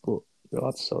grow it, but you're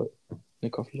allowed to sell it in a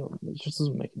coffee shop. It just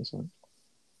doesn't make any sense.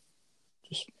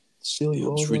 Just silly Yeah, I'm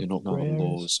laws. just reading up now grey the areas.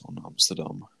 laws on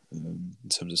Amsterdam in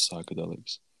terms of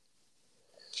psychedelics.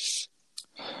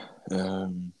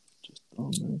 Oh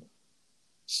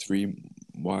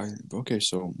man, Okay,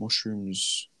 so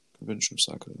mushrooms, conventional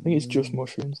psychedelics. I think it's just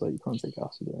mushrooms. Like you can't take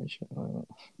acid or any shit like that.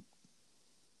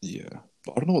 Yeah,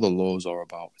 but I don't know what the laws are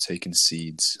about taking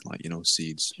seeds, like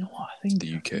seeds. You know what? I think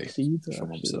The UK seeds are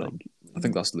from actually Amsterdam. I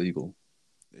think that's legal.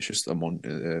 It's just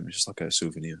it's just like a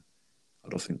souvenir. I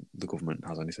don't think the government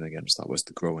has anything against that. Whereas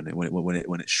the growing it when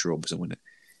it shrubs and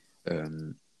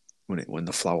when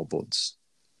the flower buds,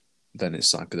 then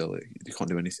it's psychedelic. You can't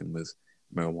do anything with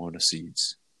marijuana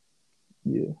seeds.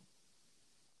 Yeah.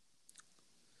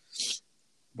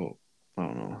 But I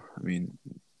don't know. I mean,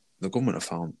 the government have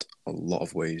found a lot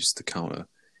of ways to counter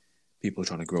people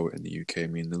trying to grow it in the UK. I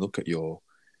mean, they look at your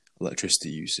electricity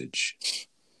usage,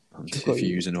 and if you're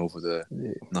using over the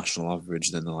national average,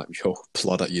 then they're like, "Yo,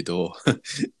 plod at your door.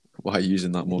 Why are you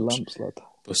using that much?" Lamps, lad.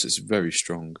 Plus, it's very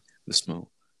strong, the smell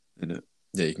in it.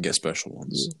 Yeah, you can get special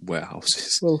ones,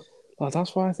 warehouses. Well, like,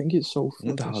 that's why I think it's so I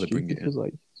wonder how they bring it in. because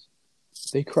like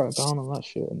they crack down on that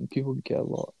shit and people get a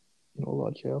lot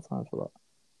of jail time for that.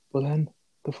 But then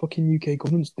the fucking UK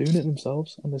government's doing it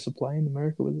themselves and they're supplying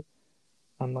America with it,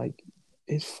 and like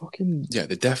it's fucking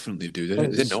they definitely do. They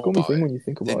it's know a scummy about thing it. when you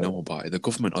think about They know about it. The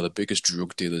government are the biggest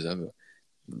drug dealers ever.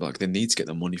 Like they need to get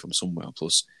the money from somewhere.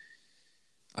 Plus,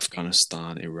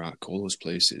 Afghanistan, Iraq, all those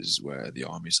places where the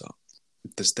armies are.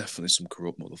 There's definitely some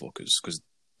corrupt motherfuckers because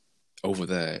over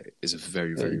there is a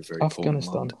very, very, very important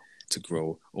land to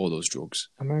grow all those drugs.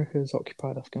 America has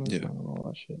occupied Afghanistan and all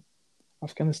that shit.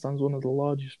 Afghanistan's one of the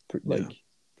largest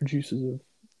producers of.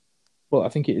 Well, I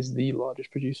think it is the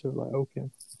largest producer of like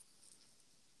opium.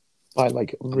 By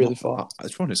like really far. To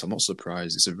be honest, I'm not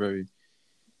surprised. It's a very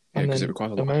because it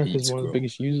requires a lot America's of heat one to of the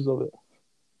biggest users of it.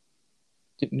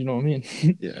 Do you know what I mean?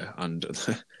 Yeah, and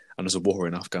there's a war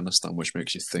in Afghanistan, which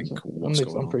makes you think what's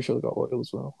going on. I'm pretty sure they got oil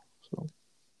as well. So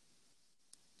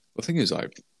the thing is,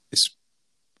 like, it's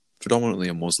predominantly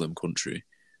a Muslim country.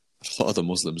 A lot of the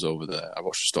Muslims over there, I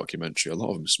watched this documentary. A lot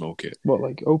of them smoke it. What,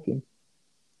 like opium?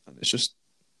 And it's just,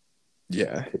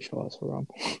 Pretty sure that's haram.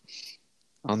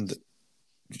 And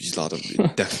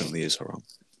it definitely is haram.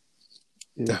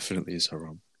 Yeah. Definitely is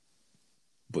haram.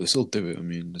 But they still do it. I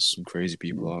mean, there's some crazy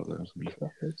people out there. I mean,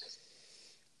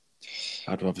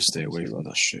 I'd rather stay away from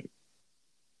that shit.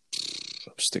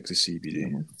 I'd stick to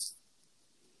CBD. Yeah,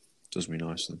 Does me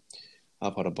nicely.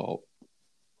 I've had about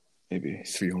maybe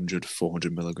 300,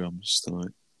 400 milligrams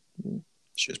tonight.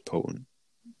 Shit's potent.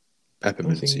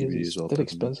 Peppermint CBD as well. They're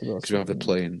expensive. Because we have the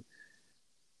plain.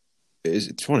 To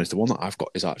be honest, the one that I've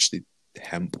got is actually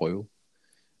hemp oil.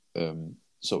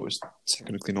 So it's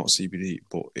technically not CBD,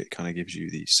 but it kind of gives you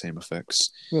the same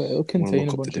effects. Right, it'll contain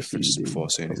a bunch the differences of CBD before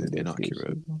saying anything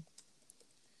inaccurate.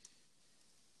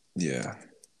 Yeah,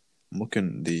 I'm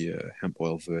looking at the hemp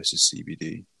oil versus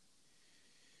CBD.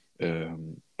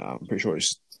 I'm pretty sure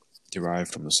it's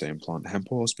derived from the same plant.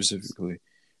 Hemp oil specifically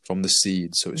from the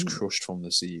seeds, so it's crushed from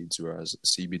the seeds, whereas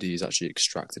CBD is actually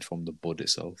extracted from the bud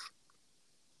itself.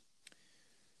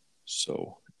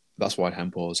 So that's why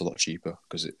hemp oil is a lot cheaper,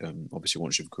 because obviously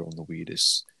once you've grown the weed,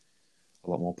 it's a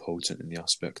lot more potent in the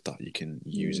aspect that you can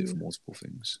use it for multiple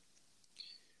things.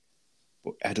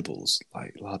 But edibles,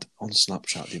 like, lad, on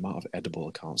Snapchat, the amount of edible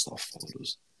accounts that have followed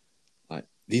us, like,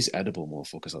 these edible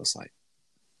motherfuckers, that's like,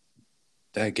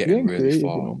 they're getting really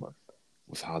far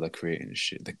with how they're creating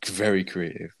shit. They're very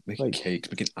creative, making cakes,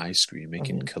 making ice cream,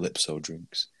 making calypso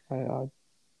drinks. I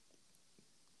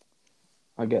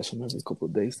get some every couple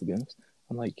of days, to be honest.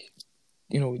 And like,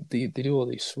 they do all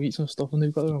these sweets and stuff, and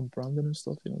they've got their own branding and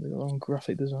stuff. They've got their own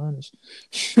graphic designers.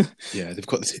 Yeah, they've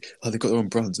got their own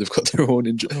brands. They've got their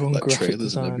own graphic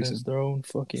trailers and everything. Their own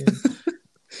fucking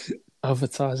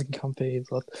advertising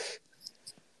campaigns. Like,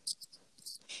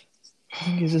 I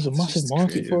think there's a massive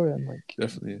market for it, and like,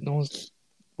 definitely,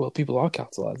 people are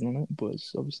capitalizing on it, but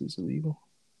it's illegal.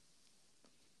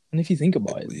 And if you think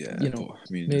about it,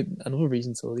 maybe another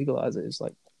reason to legalize it is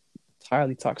like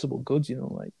highly taxable goods,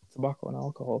 like tobacco and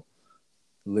alcohol.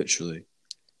 Literally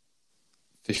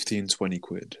 15, 20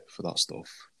 quid for that stuff.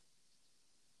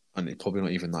 And it's probably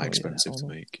not even that expensive to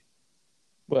make.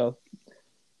 Well,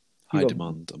 high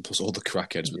demand, and plus all the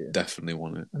crackheads would definitely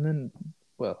want it. And then, if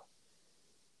the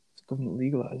government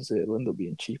legalizes it, it'll end up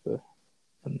being cheaper.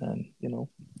 And then,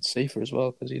 safer as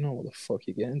well, because you know what the fuck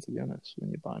you're getting, to be honest,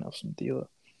 when you're buying off some dealer.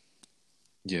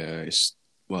 Yeah, it's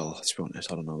well, to be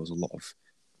honest, I don't know. There's a lot of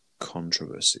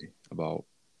controversy about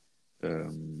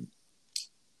the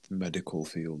medical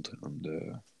field and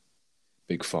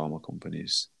big pharma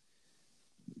companies.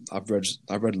 I've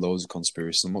read loads of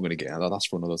conspiracies. I'm not going to get into that. That's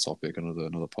for another topic,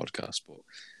 another podcast. But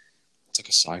it's like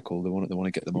a cycle. They want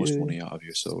to get the most money out of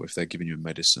you. So if they're giving you a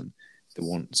medicine, they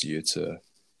want you to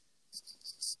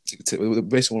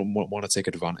basically want to take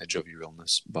advantage of your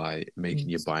illness by making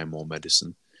you buy more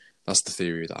medicine. That's the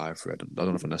theory that I've read. I don't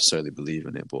know if I necessarily believe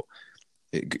in it, but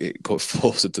it got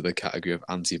forced into the category of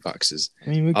anti-vaxxers. I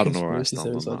mean, I don't know where I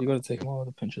stand on that. You got to take them all with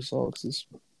a pinch of salt because it's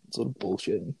sort of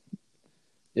bullshit.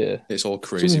 Yeah, it's all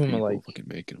crazy some of them people are, like, fucking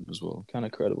making them as well. Kind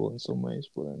of credible in some ways,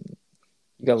 but then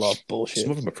you got a lot of bullshit.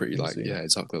 Some of them are pretty yeah,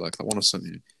 exactly. Like that one I sent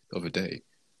you the other day.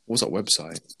 What was that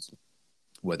website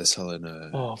where they're selling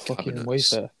fucking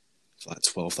cabinets Wayfair for like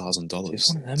 $12,000?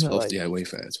 It's one of them, like... Yeah,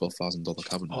 Wayfair, $12,000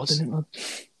 cabinets. Oh, didn't it?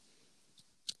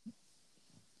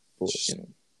 But, you know.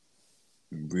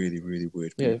 Really, really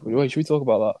weird. Yeah, wait, should we talk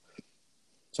about that?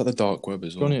 It's like the dark web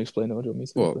as well. Do you want to explain it, or do you want me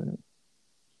to explain it?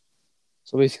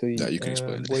 So basically, yeah, you can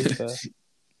explain Wayfair,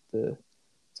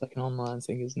 it's like an online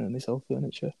thing, isn't it? And they sell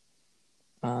furniture,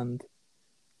 and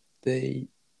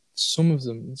some of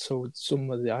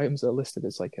the items that are listed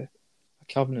as like a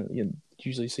cabinet you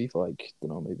usually see for like, I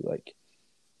don't know, maybe like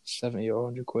 70 or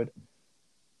 100 quid,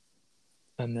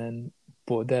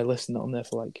 but they're listing it on there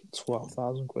for like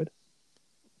 12,000 quid.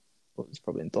 But it's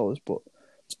probably in dollars, but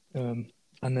and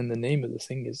then the name of the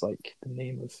thing is like the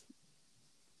name of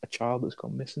a child that's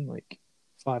gone missing like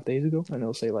 5 days ago, and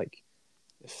it'll say like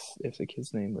if the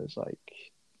kid's name was like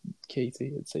Katie,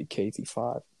 it'd say Katie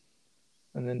 5,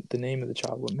 and then the name of the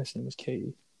child went missing was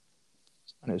Katie,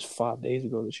 and it was 5 days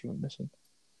ago that she went missing,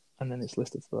 and then it's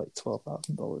listed for like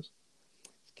 $12,000. It's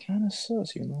kind of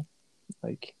sus, you know,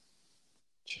 like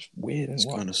just weird. It's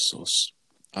kind of sus.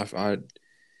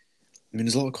 I mean,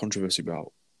 there's a lot of controversy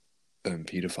about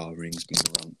paedophile rings being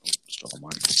run.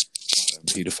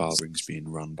 Paedophile rings being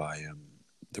run by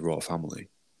the royal family,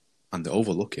 and they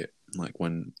overlook it. Like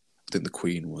when I think the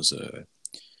Queen was,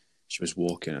 she was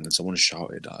walking, and then someone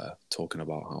shouted at her, talking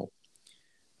about how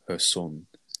her son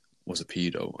was a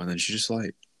pedo, and then she just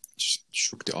like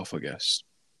shrugged it off. I guess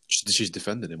she's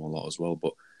defended him a lot as well,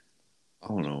 but I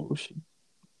don't know.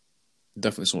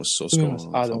 Definitely something sus going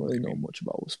on. I don't really know much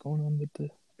about what's going on with the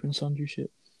Prince Andrew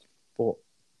shit, but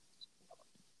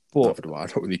I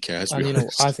don't really care. And you know,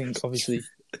 I think obviously,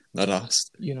 not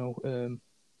asked. You know, you've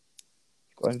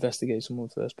got to investigate someone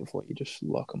first before you just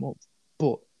lock them up.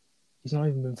 But he's not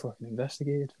even been fucking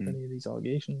investigated for any of these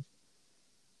allegations.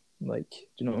 Like, do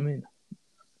you know what I mean?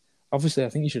 Obviously, I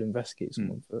think you should investigate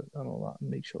someone for and all that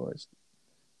and make sure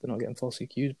they're not getting falsely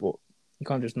accused. But you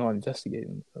can't just not investigate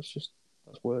them. That's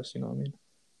worse. You know what I mean?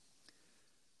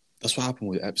 That's what happened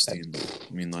with Epstein, though.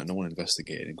 I mean, like, no one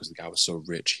investigated him because the guy was so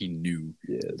rich, he knew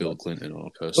Bill Clinton on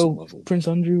a personal level. Prince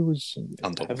Andrew was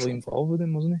heavily involved with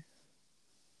him, wasn't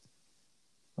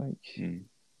he? Like,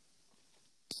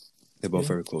 they're both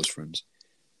very close friends.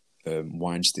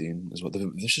 Weinstein as well. They're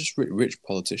just rich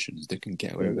politicians. They can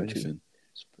get away with anything.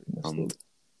 And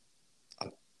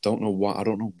I don't know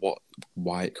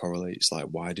why it correlates. Like,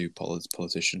 why do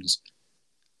politicians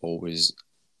always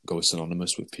go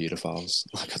synonymous with paedophiles?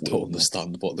 Like, I don't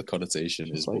understand what the connotation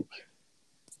is. Like,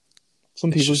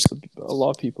 some people, a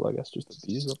lot of people, I guess, just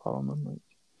abuse the power, man. Like,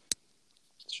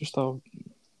 it's just how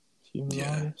humans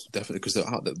are. Definitely, because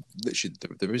literally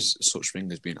there is such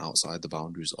thing as being outside the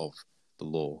boundaries of the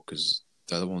law, because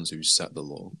they're the ones who set the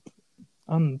law.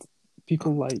 And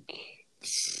people like,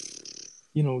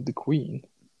 you know, the Queen,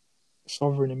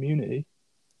 sovereign immunity.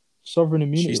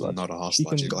 She's not a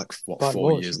hostile. She's got like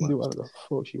 4 years left. She can do whatever the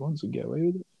fuck she wants and get away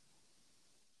with it.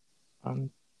 And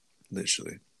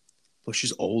literally, plus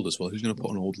she's old as well. Who's going to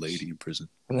put an old lady in prison?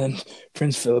 And then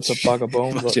Prince Philip's a bag of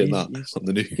bones. Imagine that on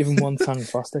the news. Give him one tang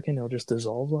plastic and he'll just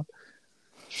dissolve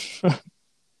that.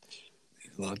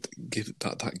 Lad, give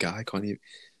that guy can't even.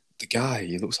 The guy,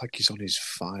 he looks like he's on his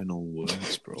final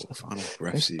words, bro. Final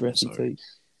breaths. It's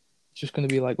just going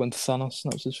to be like when Thanos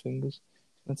snaps his fingers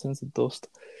and turns to dust.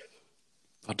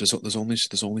 There's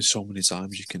only so many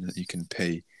times you can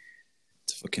pay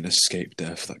to fucking escape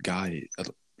death. That guy,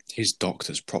 his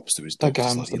doctors, props to his doctors.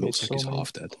 That guy he looks like he's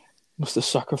half dead. Must have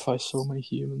sacrificed so many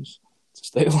humans to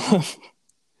stay alive.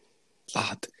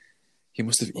 Lad, he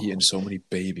must have eaten so many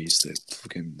babies to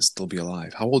fucking still be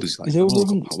alive. How old is he? Like,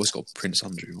 what's he called? Prince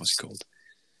Andrew. What's he called?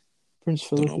 Prince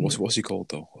Philip. I don't know. What's he called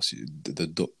though?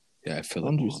 Yeah, Philip.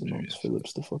 Andrew's the name.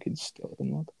 Philip's the fucking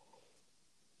skeleton lad.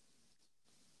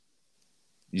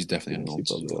 He's definitely a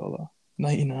nonsense.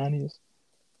 99 years.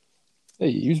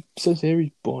 Hey, says here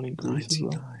he's born in Greece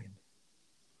 99. As well.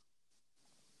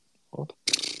 God.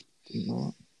 Didn't know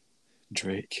that.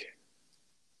 Drake.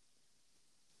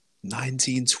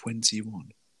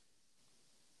 1921.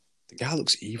 The guy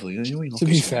looks evil. You know when you look To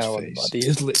at be someone's fair, face, lad, he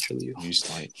is literally he's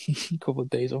like, a couple of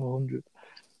days off 100.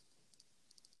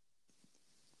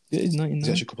 Yeah, he's 99. he's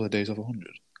actually a couple of days off 100.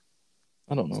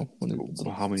 I don't know.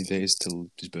 Well, how many days till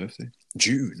his birthday?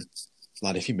 June.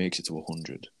 Lad, if he makes it to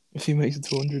 100. If he makes it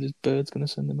to 100, his bird's going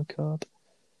to send him a card.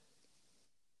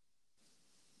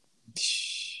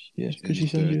 Yeah, because she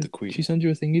sends you, the Queen. she sends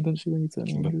you a thingy, doesn't she, when you turn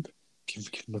 100? Give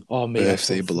him a Oh, mate,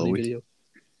 birthday that's a funny blowy. video.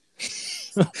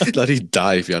 Lad, he'd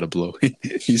die if he had a blow.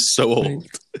 He's so old.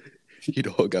 He'd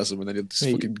orgasm and then he'd just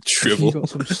Mate, fucking If you shrivel. got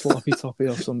some sloppy toppy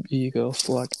off some e-girl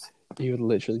slag, you would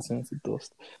literally turn to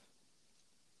dust.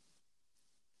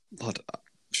 Lad,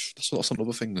 that's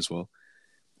another thing as well.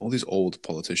 All these old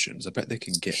politicians, I bet they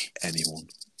can get anyone.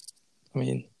 I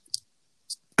mean,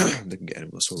 They can get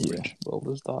anyone that's so yeah, rich. well,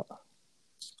 there's that.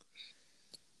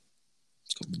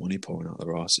 It's got money pouring out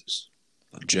their asses.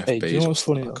 Like Jeff Hey, do you know what's Bezos,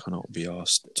 funny, I though? cannot be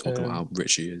asked talking about how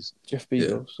rich he is. Jeff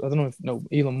Bezos. I don't know if... No,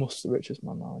 Elon Musk's the richest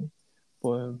man now, isn't he?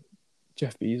 But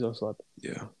Jeff Bezos, lad,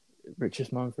 Yeah.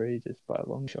 richest man for ages by a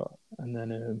long shot. And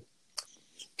then,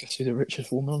 guess who the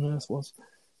richest woman on earth was?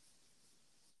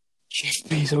 Jeff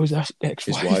Bezos' ex-wife.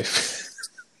 His wife.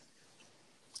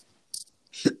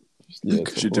 Yeah,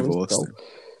 Because she divorced him.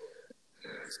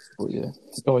 But yeah.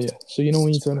 Oh yeah. So you know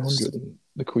when you turn 100 and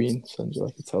the Queen sends you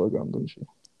like a telegram, doesn't she?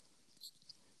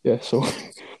 Yeah, so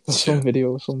there's some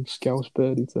video of some Scouse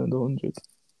bird who turned 100.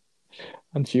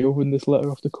 And she opened this letter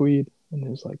off the Queen and it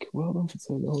was like, well done for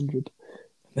turning 100.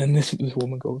 And then this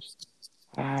woman goes,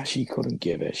 she couldn't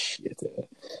give a shit.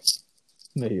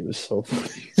 Mate, it was so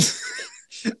funny.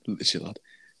 Literally, lad.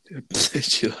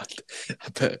 I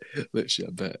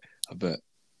bet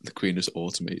the Queen just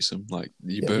automates them. Like,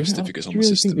 your birth certificate's on do you the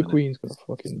really system. think the Queen's gonna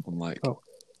fucking... Unlike Oh.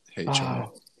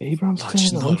 HR. Abraham's Lad,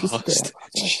 she's turning not 100 today.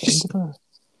 asked.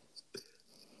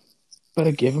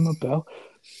 Better give him a bell.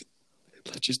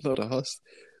 Lad, she's not asked.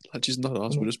 Lad, she's not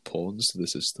asked. We're just pawns to the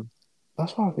system.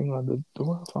 That's why I think like the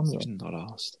royal family. She's not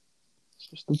asked. It's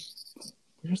just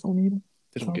we just don't need them.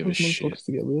 They don't give a shit.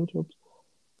 To get real jobs.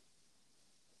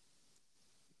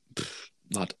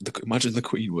 Lad, imagine the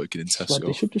Queen working in Tesco. Like,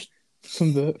 they should just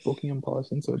convert Buckingham Palace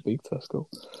into a big Tesco.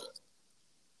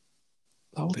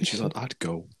 That would be Literally, lad, sick. I'd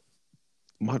go.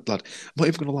 Lad, I'm not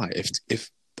even gonna lie.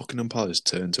 If Buckingham Palace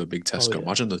turned to a big Tesco, yeah.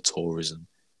 imagine the tourism.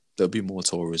 There'll be more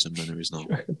tourism than there is now.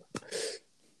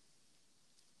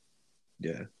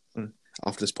 Yeah.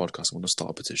 After this podcast, I'm going to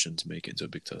start a petition to make it into a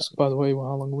big Tesco. By the way,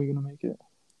 how long are we going to make it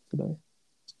today?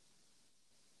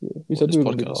 Yeah, we What, said this we were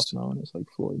going to be podcast? half an hour, and it's like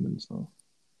 40 minutes now.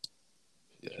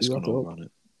 Yeah, it's You gone wrap it over up? on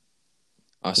it.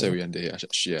 I say we end it.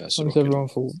 Yeah, so Thanks okay. everyone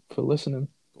for listening.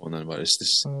 Go on then, but this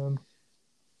is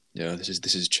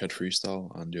Ched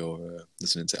Freestyle, and you're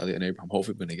listening to Elliot and Abraham.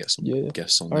 Hopefully, we're going to get some Yeah.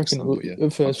 guests on I next reckon time. But yeah,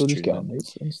 at first we'll thanks just for get our tuning in.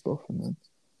 mates and stuff, and then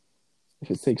if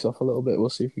it takes off a little bit, we'll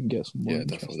see if we can get some more Yeah,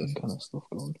 interesting definitely. kind of stuff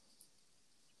going.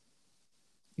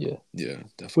 Yeah, Yeah,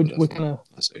 definitely. we're kind of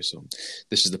I say so.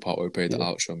 This is the part where we play the Yeah.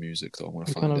 outro music, though. I want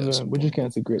to we're find kind it. of at some we're just point.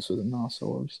 getting to grips with it now.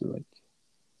 So obviously, like,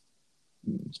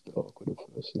 it's a bit awkward at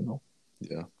first, you know.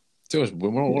 Yeah. To be honest,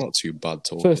 we're not too bad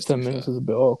talking. First 10 minutes is a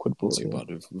bit awkward, but Not too yeah.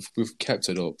 bad. We've kept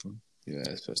it up. Yeah,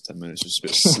 the first 10 minutes was a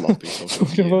bit sloppy.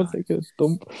 Talking about taking a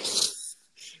dump.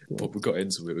 But we got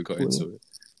into it. Brilliant.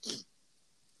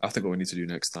 I think what we need to do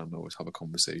next time, though, is have a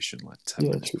conversation like 10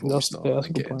 Yeah, minutes true. before we That's start a and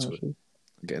good get point, into it. actually.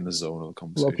 Get in the zone of the A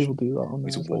lot of people conversation. do that on We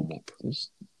need there. to warm Like, up.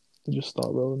 they just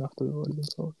start rolling after they've already been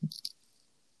talking.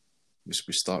 We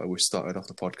started off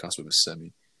the podcast with a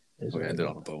semi. It's We right, ended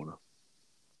yeah. on a boner.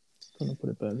 Gonna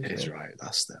put it better. It's right.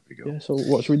 There we go. Yeah, so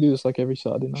what should we do this like every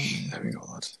Saturday night? There we go,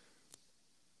 lad.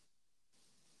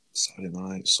 Saturday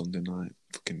night, Sunday night,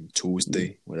 fucking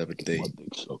Tuesday, whatever day. My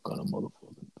dick suck on a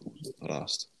motherfucking Tuesday. Not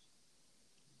asked.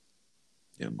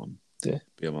 Yeah, man. Yeah.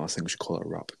 But yeah, man, I think we should call it a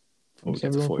wrap. Before we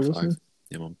Thanks get to everyone for 45. listening.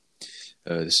 Yeah, man.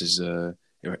 This is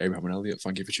Abraham and Elliot.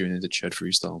 Thank you for tuning in to Ched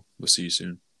Freestyle. We'll see you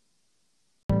soon.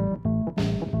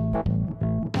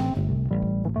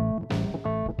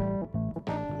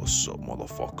 What's up,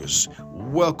 motherfuckers?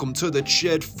 Welcome to the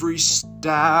Ched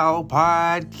Freestyle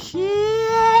Podcast.